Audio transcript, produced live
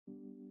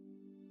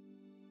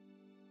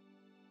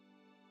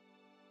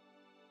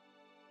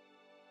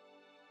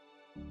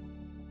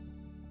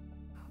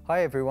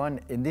Hi everyone,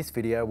 in this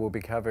video we'll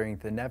be covering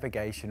the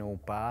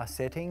navigational bar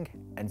setting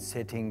and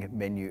setting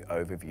menu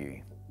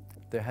overview.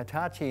 The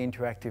Hitachi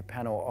interactive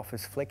panel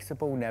offers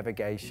flexible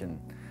navigation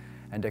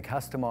and a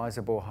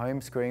customizable home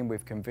screen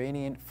with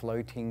convenient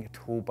floating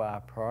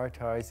toolbar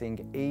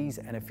prioritizing ease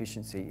and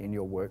efficiency in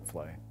your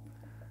workflow.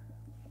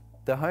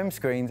 The home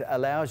screen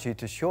allows you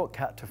to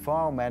shortcut to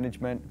file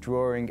management,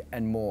 drawing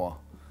and more,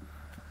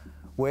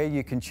 where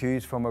you can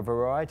choose from a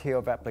variety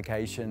of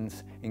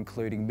applications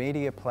including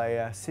media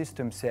player,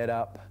 system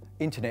setup,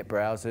 internet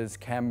browsers,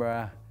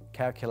 camera,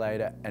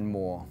 calculator and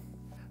more.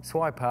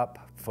 Swipe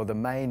up for the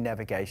main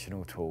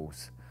navigational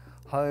tools: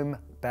 home,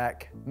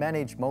 back,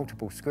 manage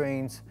multiple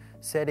screens,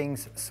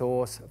 settings,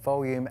 source,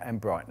 volume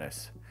and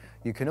brightness.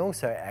 You can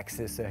also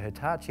access the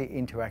Hitachi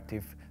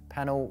interactive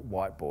panel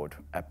whiteboard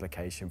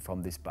application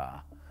from this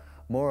bar.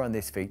 More on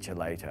this feature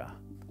later.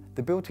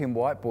 The built-in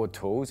whiteboard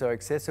tools are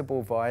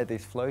accessible via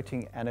this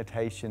floating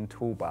annotation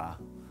toolbar,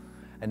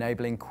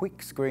 enabling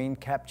quick screen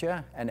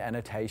capture and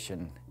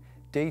annotation.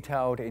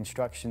 Detailed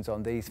instructions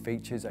on these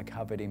features are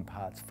covered in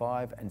parts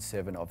 5 and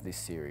 7 of this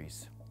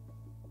series.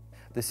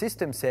 The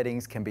system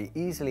settings can be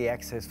easily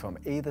accessed from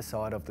either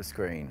side of the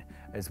screen,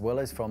 as well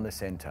as from the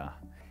center.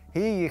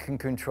 Here you can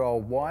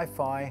control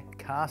Wi-Fi,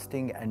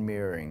 casting and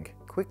mirroring,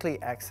 quickly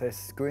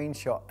access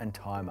screenshot and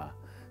timer,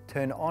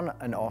 turn on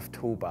and off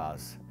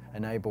toolbars,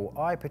 enable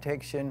eye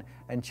protection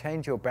and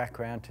change your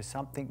background to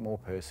something more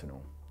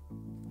personal.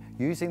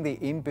 Using the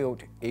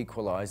inbuilt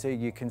equalizer,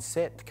 you can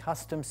set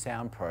custom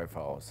sound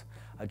profiles,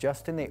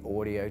 adjusting the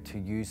audio to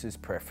user's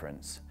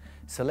preference.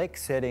 Select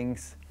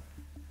settings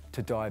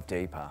to dive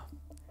deeper.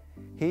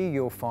 Here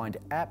you'll find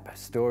app,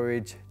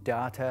 storage,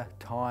 data,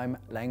 time,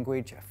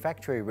 language,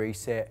 factory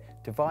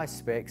reset, device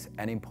specs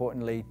and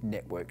importantly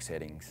network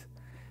settings,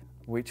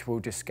 which we'll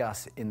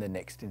discuss in the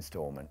next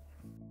installment.